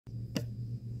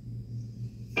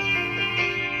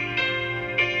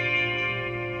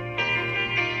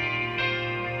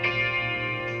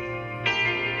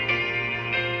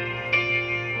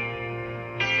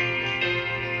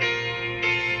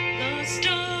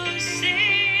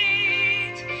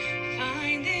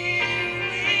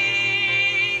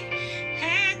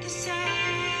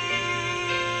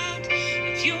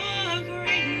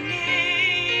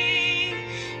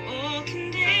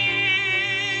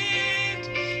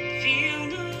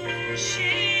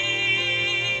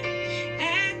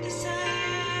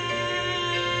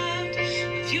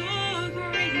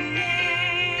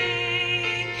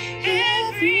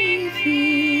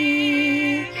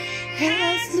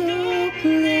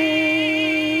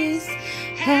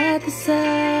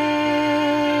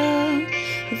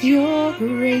of your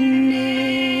great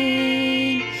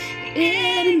name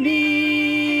in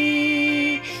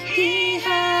me. He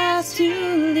has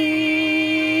to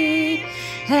leave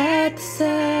at the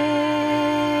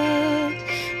sound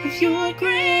of your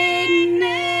great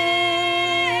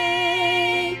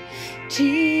name,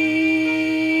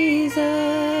 Jesus.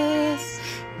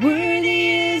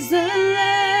 Worthy is the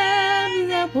Lamb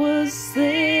that was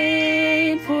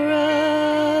slain for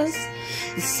us,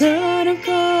 the Son of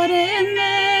God, and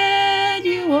that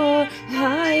you are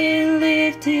high and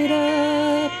lifted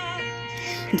up,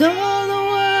 and all the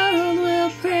world will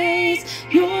praise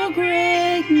your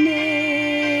great name.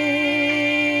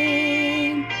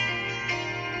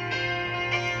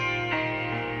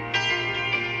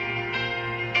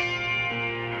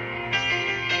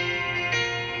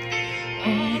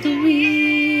 All the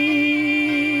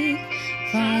weak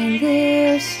find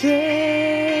their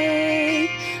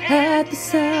strength at the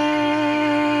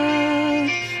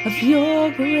sound of your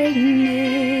great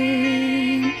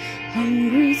name.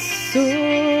 Hungry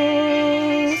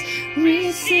souls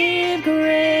receive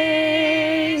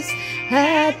grace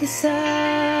at the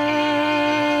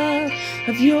sound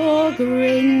of your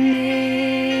great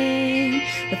name.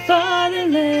 The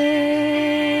fatherless,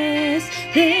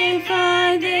 they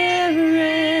find their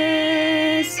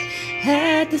rest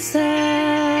at the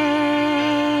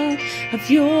sound of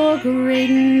your great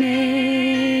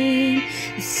name.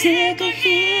 The sick are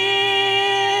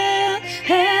healed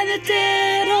and the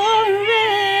dead are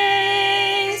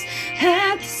raised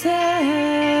at the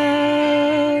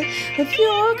sound of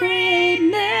your great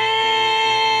name,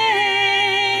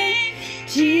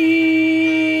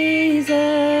 Jesus.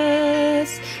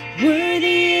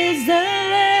 Worthy is the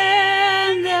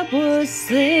Lamb that was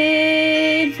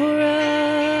slain for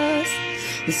us,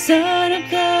 the Son of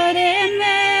God, and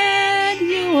that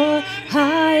you are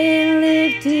high and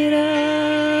lifted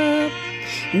up,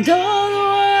 and all the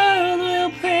world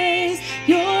will praise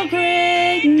your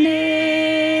great name,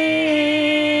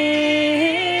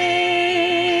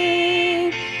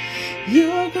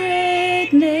 your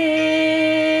great name.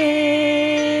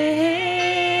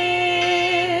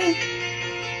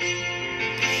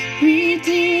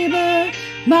 Redeemer,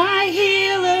 my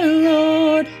healer,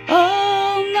 Lord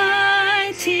Almighty,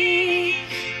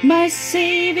 my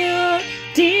Savior,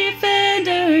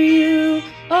 defender, you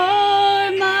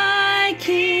are my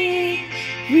King.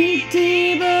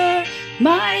 Redeemer,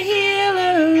 my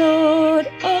healer, Lord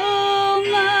Almighty,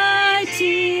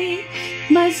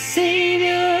 my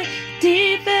Savior,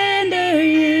 defender,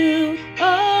 you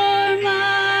are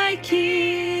my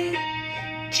King,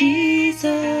 Jesus.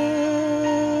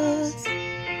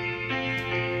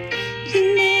 The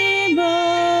name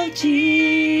of Jesus,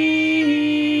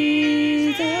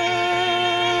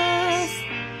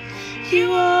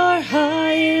 you are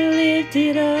high and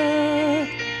lifted up,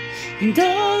 and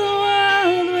all the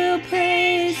world will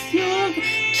praise your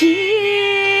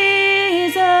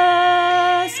Jesus.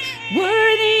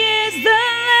 Worthy is the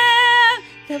Lamb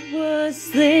that was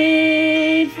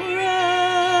slain for us,